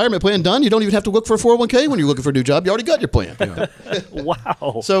about a retirement plan done. You don't even have to look for a 401k when you're looking for a new job. You already got your plan.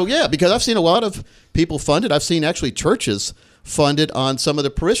 Wow. So, because I've seen a lot of people funded. I've seen actually churches fund it on some of the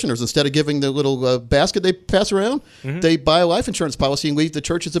parishioners. Instead of giving the little basket they pass around, they buy a life insurance policy and leave the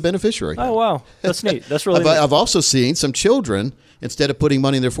church as a beneficiary. Oh, wow. That's neat. That's really neat. I've also seen some children, instead of putting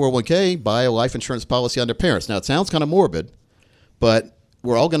money in their 401k, buy a life insurance policy on their parents. Now, it sounds kind of morbid, but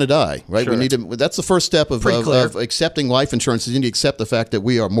we're all going to die, right? Sure. We need to. That's the first step of accepting life insurance. Is you need to accept the fact that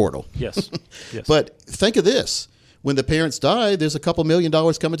we are mortal. Yes. But think of this. When the parents die, there's a couple $1 million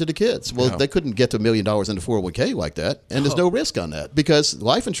coming to the kids. Well, they couldn't get to $1 million in the 401k like that, and there's no risk on that because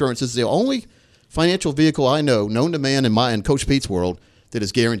life insurance is the only financial vehicle I know, known to man in Coach Pete's world, that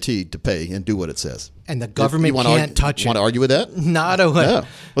is guaranteed to pay and do what it says. And the government can't touch it. Want to argue with that? Not a way. No.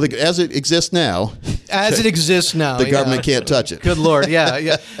 Well, as it exists now. The government can't touch it. Good Lord, yeah.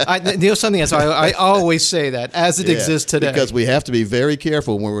 You know something else, I always say that, as it exists today. Because we have to be very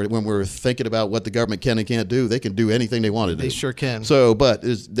careful when we're thinking about what the government can and can't do. They can do anything they want to do. They sure can. So, but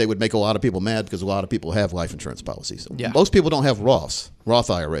they would make a lot of people mad because a lot of people have life insurance policies. Yeah. Most people don't have Roth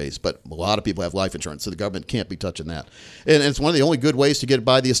IRAs, but a lot of people have life insurance, so the government can't be touching that. And it's one of the only good ways to get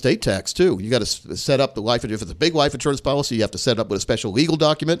by the estate tax, too. You got to set up the life insurance. If it's a big life insurance policy, you have to set it up with a special legal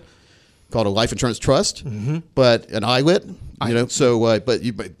document called a life insurance trust, but an ILIT,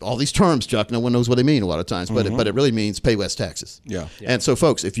 but all these terms, Chuck, no one knows what they mean a lot of times, but it really means pay less taxes. Yeah. And so,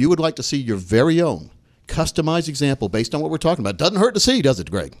 folks, if you would like to see your very own customized example based on what we're talking about, doesn't hurt to see, does it,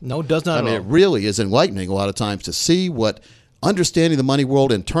 Greg? No, it does not. It really is enlightening a lot of times to see what understanding the money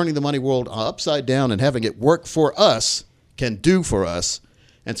world and turning the money world upside down and having it work for us can do for us.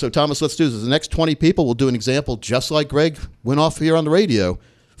 And so, Thomas, let's do this. The next 20 people will do an example just like Greg went off here on the radio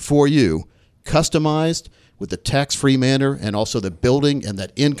for you, customized with the tax-free manner and also the building and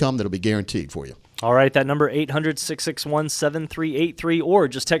that income that will be guaranteed for you. All right, that number 800-661-7383, or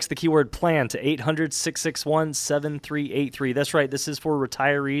just text the keyword PLAN to 800-661-7383. That's right, this is for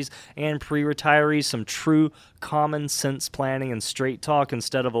retirees and pre-retirees, some true common sense planning and straight talk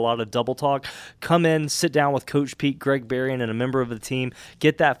instead of a lot of double talk. Come in, sit down with Coach Pete, Greg Berrien, and a member of the team.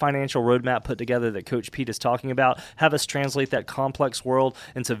 Get that financial roadmap put together that Coach Pete is talking about. Have us translate that complex world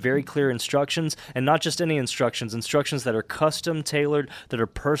into very clear instructions, and not just any instructions that are custom tailored, that are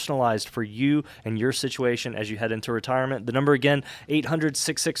personalized for you and your situation as you head into retirement. The number again,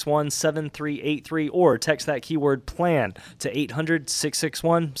 800-661-7383, or text that keyword PLAN to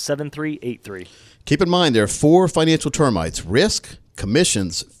 800-661-7383. Keep in mind, there are 4 financial termites: risk,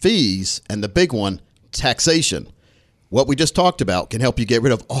 commissions, fees, and the big one, taxation. What we just talked about can help you get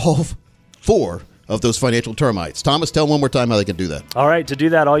rid of all 4 of those financial termites. Thomas, tell them one more time how they can do that. All right, to do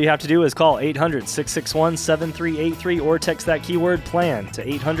that, all you have to do is call 800-661-7383 or text that keyword PLAN to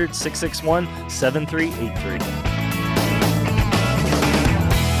 800-661-7383.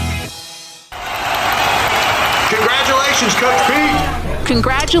 Congratulations, Coach Pete.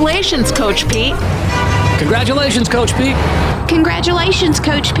 Congratulations, Coach Pete. Congratulations, Coach Pete. Congratulations,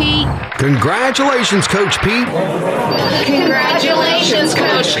 Coach Pete. Congratulations, Coach Pete. Congratulations,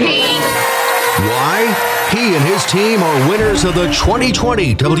 Coach Pete. Why? He and his team are winners of the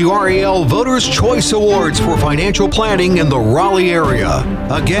 2020 WRAL Voters' Choice Awards for financial planning in the Raleigh area.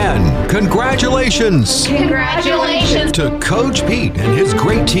 Again, congratulations. Congratulations to Coach Pete and his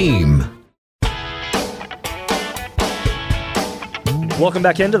great team. Welcome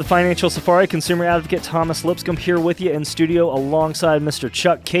back into the Financial Safari. Consumer advocate Thomas Lipscomb here with you in studio alongside Mr.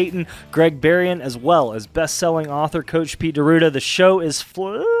 Chuck Caton, Greg Berrien, as well as best-selling author Coach Pete D'Arruda. The show is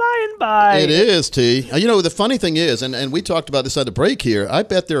flying by. It is, T. You know, the funny thing is, and we talked about this at the break here, I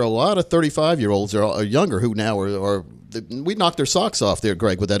bet there are a lot of 35-year-olds or younger who now are we knocked their socks off there,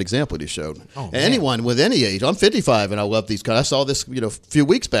 Greg, with that example you showed. Oh, anyone with any age. I'm 55, and I love these guys. I saw this, a few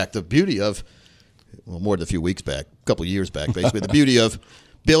weeks back, the beauty of, well, more than a few weeks back, a couple of years back, basically, the beauty of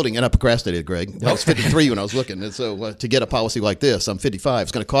building, and I procrastinated, Greg. I was 53 when I was looking, and so to get a policy like this, I'm 55.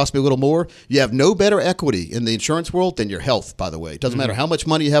 It's going to cost me a little more. You have no better equity in the insurance world than your health, by the way. It doesn't matter how much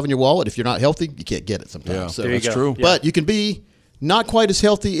money you have in your wallet. If you're not healthy, you can't get it sometimes. Yeah, so that's true. But you can be not quite as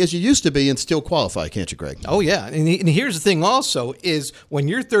healthy as you used to be and still qualify, can't you, Greg? Oh, yeah. And here's the thing also is when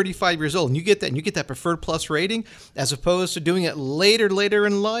you're 35 years old and you get that Preferred Plus rating, as opposed to doing it later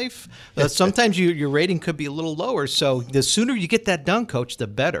in life, sometimes your rating could be a little lower. So the sooner you get that done, Coach, the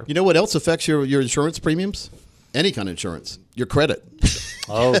better. You know what else affects your insurance premiums? Any kind of insurance. Your credit.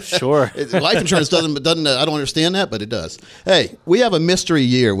 Oh, sure. Life insurance doesn't. I don't understand that, but it does. Hey, we have a mystery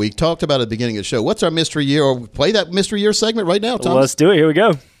year. We talked about it at the beginning of the show. What's our mystery year? Or play that mystery year segment right now, Tom. Let's do it. Here we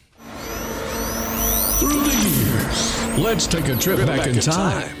go. Through the years, let's take a trip back in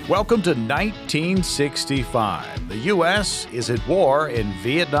time. Welcome to 1965. The U.S. is at war in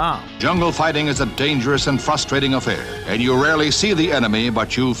Vietnam. Jungle fighting is a dangerous and frustrating affair, and you rarely see the enemy,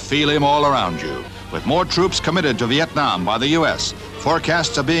 but you feel him all around you. With more troops committed to Vietnam by the U.S.,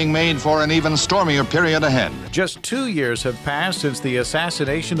 forecasts are being made for an even stormier period ahead. Just 2 years have passed since the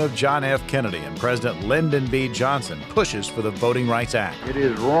assassination of John F. Kennedy, and President Lyndon B. Johnson pushes for the Voting Rights Act. It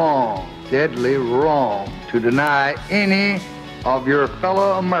is wrong, deadly wrong, to deny any of your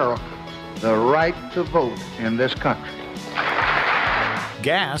fellow Americans the right to vote in this country.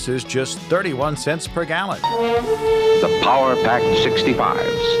 Gas is just 31 cents per gallon. The Power Pack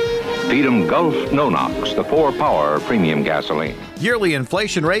 65s. Feed 'em Gulf No-Nox, the 4-Power premium gasoline. Yearly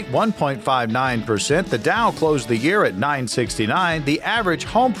inflation rate 1.59%. The Dow closed the year at 969. The average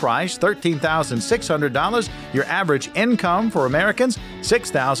home price $13,600. Your average income for Americans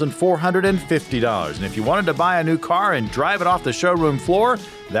 $6,450. And if you wanted to buy a new car and drive it off the showroom floor,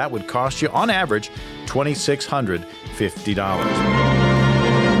 that would cost you on average $2,650.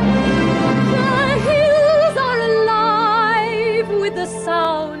 The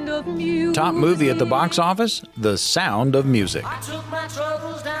sound of music. Top movie at the box office, The Sound of Music.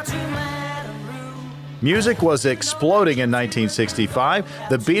 Music was exploding in 1965.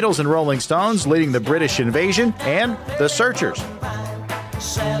 The Beatles and Rolling Stones leading the British invasion, and The Searchers.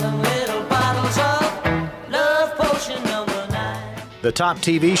 The top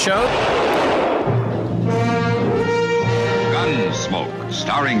TV show, Gunsmoke,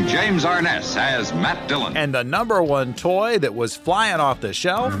 starring James Arness as Matt Dillon. And the number one toy that was flying off the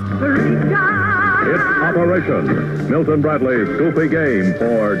shelf. It's Operation Milton Bradley's Goofy Game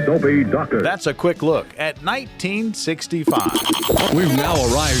for Dopey Doctor. That's a quick look at 1965. We've now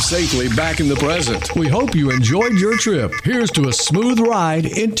arrived safely back in the present. We hope you enjoyed your trip. Here's to a smooth ride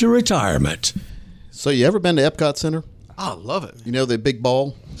into retirement. So you ever been to Epcot Center? Oh, love it. You know the big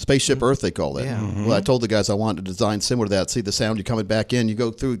ball? Spaceship Earth, they call that. Yeah. Mm-hmm. Well, I told the guys I wanted to design similar to that. See the sound, you're coming back in, you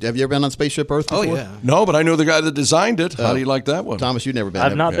go through. Have you ever been on Spaceship Earth before? Oh, yeah. No, but I knew the guy that designed it. How do you like that one? Thomas, you've never been.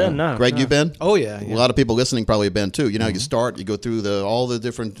 I've not been, no. Greg, no. you been? Oh, yeah. A lot of people listening probably have been, too. You know, you start, you go through all the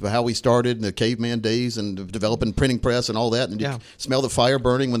different, how we started in the caveman days and developing printing press and all that. And you smell the fire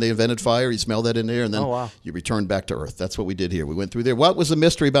burning when they invented fire. You smell that in there, and then you return back to Earth. That's what we did here. We went through there. What was the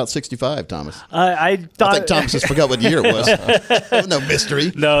mystery about 65, Thomas? I think Thomas just forgot what year it was. There was no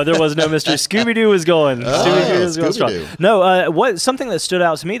mystery. No, there was no mystery. Scooby-Doo was going. Scooby-Doo was going strong. No, something that stood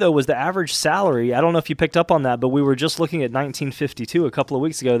out to me, though, was the average salary. I don't know if you picked up on that, but we were just looking at 1952 a couple of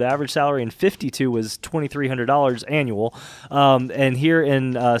weeks ago. The average salary in 52 was $2,300 annual. And here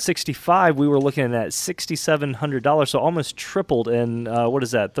in 65, we were looking at $6,700, so almost tripled in,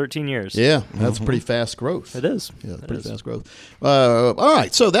 13 years? Yeah, that's pretty fast growth. It is. Yeah, pretty fast growth. All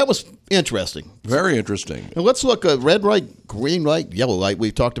right, so that was interesting. Very interesting. Now let's look at red light, green light, yellow light.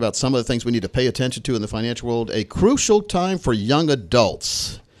 We've talked about some of the things we need to pay attention to in the financial world. A crucial time for young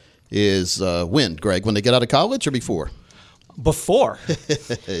adults is when, Greg? When they get out of college or before? Before.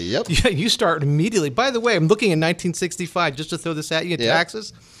 Yep. You start immediately. By the way, I'm looking at 1965, just to throw this at you,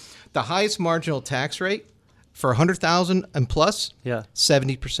 taxes. The highest marginal tax rate for $100,000 and plus,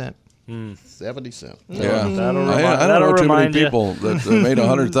 70%. 70 cents. Yeah, That'll I don't know too many you. people that made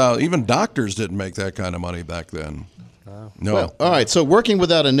 $100,000. Even doctors didn't make that kind of money back then. No. Well, all right. So working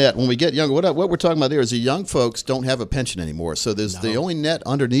without a net, when we get younger, what we're talking about there is the young folks don't have a pension anymore. So there's the only net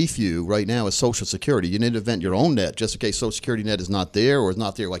underneath you right now is Social Security. You need to invent your own net just in case Social Security net is not there or is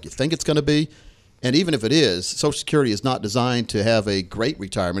not there like you think it's going to be. And even if it is, Social Security is not designed to have a great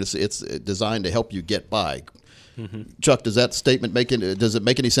retirement. It's designed to help you get by. Mm-hmm. Chuck, does that statement does it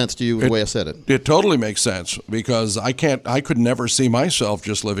make any sense to you the way I said it? It totally makes sense because I could never see myself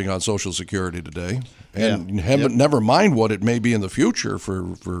just living on Social Security today. And never mind what it may be in the future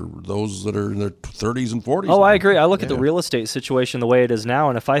for those that are in their 30s and 40s. Oh, I agree. I look at the real estate situation the way it is now,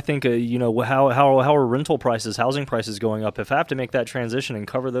 and if I think, how are rental prices, housing prices going up? If I have to make that transition and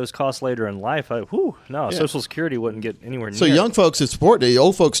cover those costs later in life, Social Security wouldn't get anywhere near. So young folks is important, the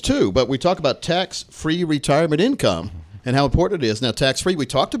old folks too, but we talk about tax-free retirement income. And how important it is. Now, tax-free, we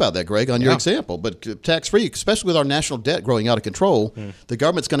talked about that, Greg, on your example. But tax-free, especially with our national debt growing out of control, the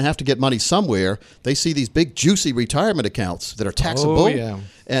government's going to have to get money somewhere. They see these big, juicy retirement accounts that are taxable,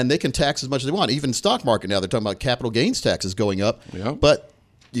 and they can tax as much as they want. Even stock market now, they're talking about capital gains taxes going up. Yeah. But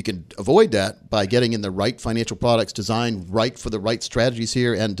you can avoid that by getting in the right financial products designed right for the right strategies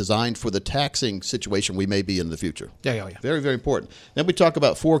here and designed for the taxing situation we may be in the future. Yeah. Very, very important. Then we talk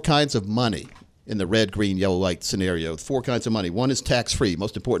about 4 kinds of money. In the red, green, yellow light scenario, 4 kinds of money. One is tax-free,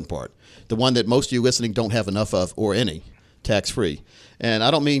 most important part. The one that most of you listening don't have enough of or any, tax-free. And I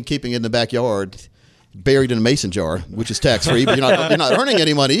don't mean keeping it in the backyard buried in a mason jar, which is tax-free, but you're not earning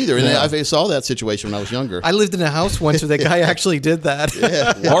any money either. And I saw that situation when I was younger. I lived in a house once where that guy actually did that.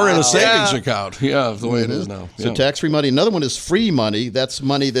 Or in a savings account. Yeah, the way it is now. So tax-free money. Another one is free money. That's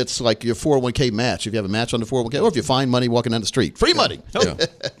money that's like your 401k match. If you have a match on the 401k, or if you find money walking down the street. Free money.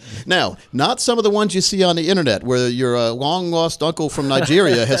 Now, not some of the ones you see on the internet where your long-lost uncle from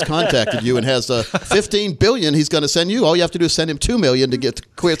Nigeria has contacted you and has $15 billion he's going to send you. All you have to do is send him $2 million to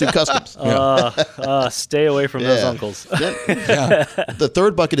get clear through customs. Stay away from those uncles. The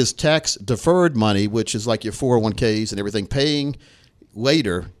third bucket is tax-deferred money, which is like your 401ks and everything, paying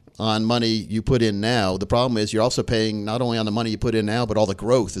later on money you put in now. The problem is you're also paying not only on the money you put in now, but all the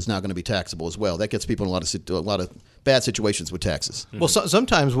growth is now going to be taxable as well. That gets people in a lot of bad situations with taxes. Well,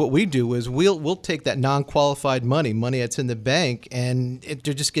 sometimes what we do is we'll take that non-qualified money that's in the bank, and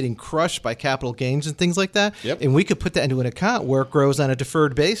they're just getting crushed by capital gains and things like that. Yep. And we could put that into an account where it grows on a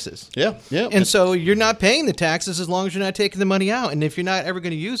deferred basis. Yeah. And so you're not paying the taxes as long as you're not taking the money out. And if you're not ever going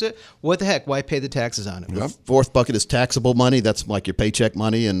to use it, what the heck? Why pay the taxes on it? The fourth bucket is taxable money. That's like your paycheck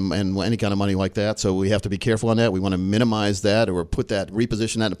money and any kind of money like that. So we have to be careful on that. We want to minimize that or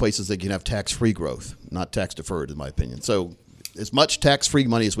reposition that in places that can have tax-free growth, not tax-deferred, in my opinion. So as much tax-free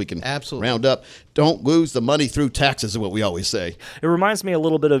money as we can round up. Don't lose the money through taxes is what we always say. It reminds me a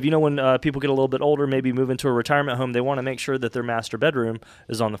little bit of, when people get a little bit older, maybe move into a retirement home, they want to make sure that their master bedroom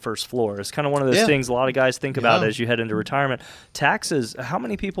is on the first floor. It's kind of one of those things a lot of guys think about as you head into retirement. Taxes, how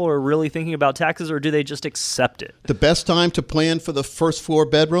many people are really thinking about taxes, or do they just accept it? The best time to plan for the first floor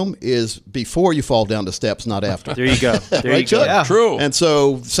bedroom is before you fall down the steps, not after. There you go. There right, you go. Yeah. True. And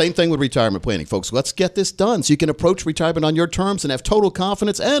so same thing with retirement planning, folks. Let's get this done so you can approach retirement on your terms and have total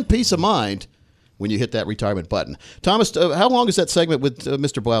confidence and peace of mind when you hit that retirement button. Thomas, how long is that segment with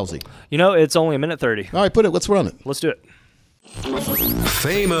Mr. Blousy? It's only 1:30. All right, let's run it. Let's do it.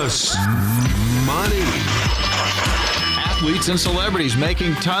 Famous money. Athletes and celebrities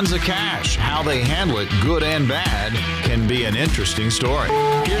making tons of cash. How they handle it, good and bad, can be an interesting story.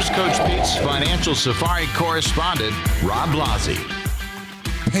 Here's Coach Pete's Financial Safari correspondent, Rob Blousy.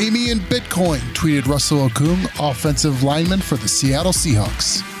 Pay me in Bitcoin, tweeted Russell Okung, offensive lineman for the Seattle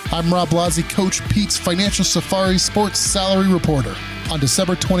Seahawks. I'm Rob Blousy, Coach Pete's Financial Safari sports salary reporter. On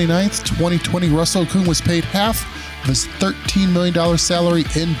December 29th, 2020, Russell Okung was paid half of his $13 million salary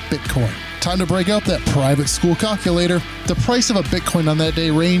in Bitcoin. Time to break out that private school calculator. The price of a Bitcoin on that day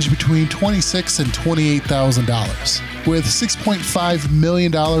ranged between $26,000 and $28,000. With $6.5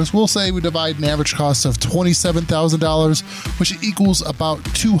 million, we'll say we divide an average cost of $27,000, which equals about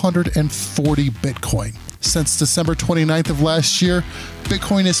 240 Bitcoin. Since December 29th of last year,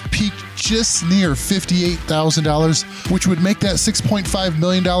 Bitcoin has peaked just near $58,000, which would make that $6.5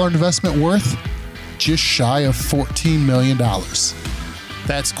 million investment worth just shy of $14 million.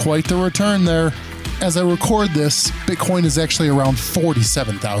 That's quite the return there. As I record this, Bitcoin is actually around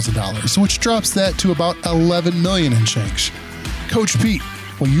 $47,000, which drops that to about $11 million and change. Coach Pete,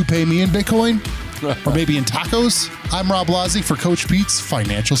 will you pay me in Bitcoin? Or maybe in tacos? I'm Rob Blousy for Coach Pete's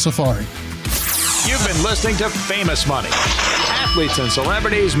Financial Safari. You've been listening to Famous Money. Athletes and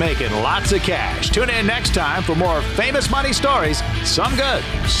celebrities making lots of cash. Tune in next time for more famous money stories. Some good,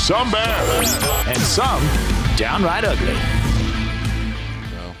 some bad, and some downright ugly.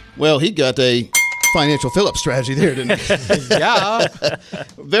 Well, he got a financial Phillips strategy there, didn't he? Yeah.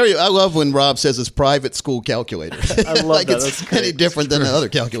 I love when Rob says it's private school calculator. I love like that. It's any different than the other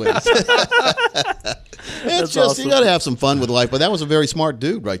calculators. It's just, awesome. You got to have some fun with life. But that was a very smart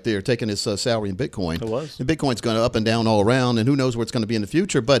dude right there, taking his salary in Bitcoin. It was. And Bitcoin's going up and down all around, and who knows where it's going to be in the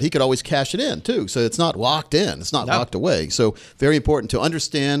future. But he could always cash it in, too. So it's not locked in. It's not locked away. So very important to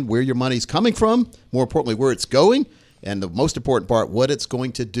understand where your money's coming from, more importantly, where it's going, and the most important part, what it's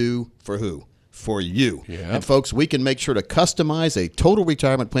going to do for who? For you. Yeah. And folks, we can make sure to customize a total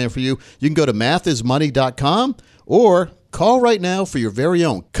retirement plan for you. You can go to mathismoney.com or call right now for your very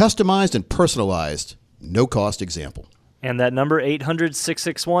own customized and personalized no-cost example. And that number,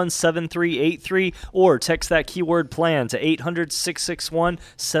 800-661-7383, or text that keyword plan to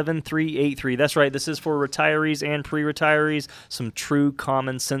 800-661-7383. That's right. This is for retirees and pre-retirees, some true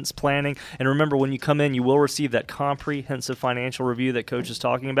common sense planning. And remember, when you come in, you will receive that comprehensive financial review that Coach is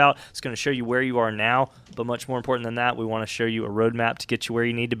talking about. It's going to show you where you are now, but much more important than that, we want to show you a roadmap to get you where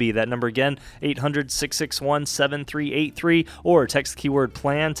you need to be. That number again, 800-661-7383, or text the keyword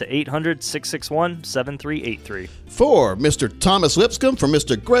plan to 800-661-7383. For Mr. Thomas Lipscomb, from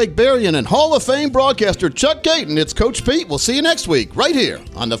Mr. Greg Berrien, and Hall of Fame broadcaster Chuck Caton, it's Coach Pete. We'll see you next week right here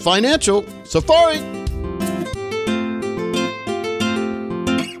on the Financial Safari.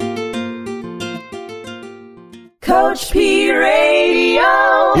 Coach P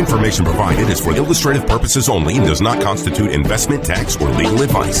Radio. Information provided is for illustrative purposes only and does not constitute investment, tax, or legal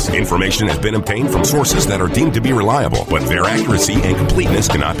advice. Information has been obtained from sources that are deemed to be reliable, but their accuracy and completeness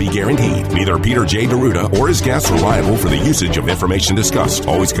cannot be guaranteed. Neither Peter J. D'Arruda or his guests are liable for the usage of information discussed.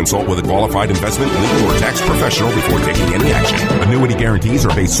 Always consult with a qualified investment, legal, or tax professional before taking any action. Annuity guarantees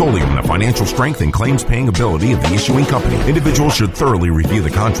are based solely on the financial strength and claims-paying ability of the issuing company. Individuals should thoroughly review the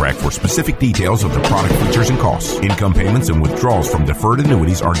contract for specific details of the product features and costs. Income payments and withdrawals from deferred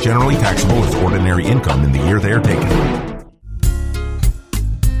annuities are generally taxable as ordinary income in the year they are taken.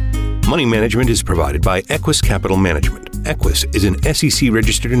 Money management is provided by Equus Capital Management. Equus is an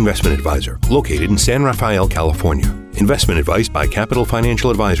SEC-registered investment advisor located in San Rafael, California. Investment advice by Capital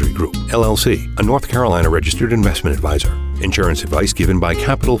Financial Advisory Group, LLC, a North Carolina-registered investment advisor. Insurance advice given by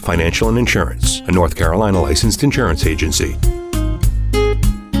Capital Financial and Insurance, a North Carolina-licensed insurance agency.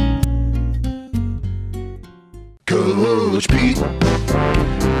 Coach Pete.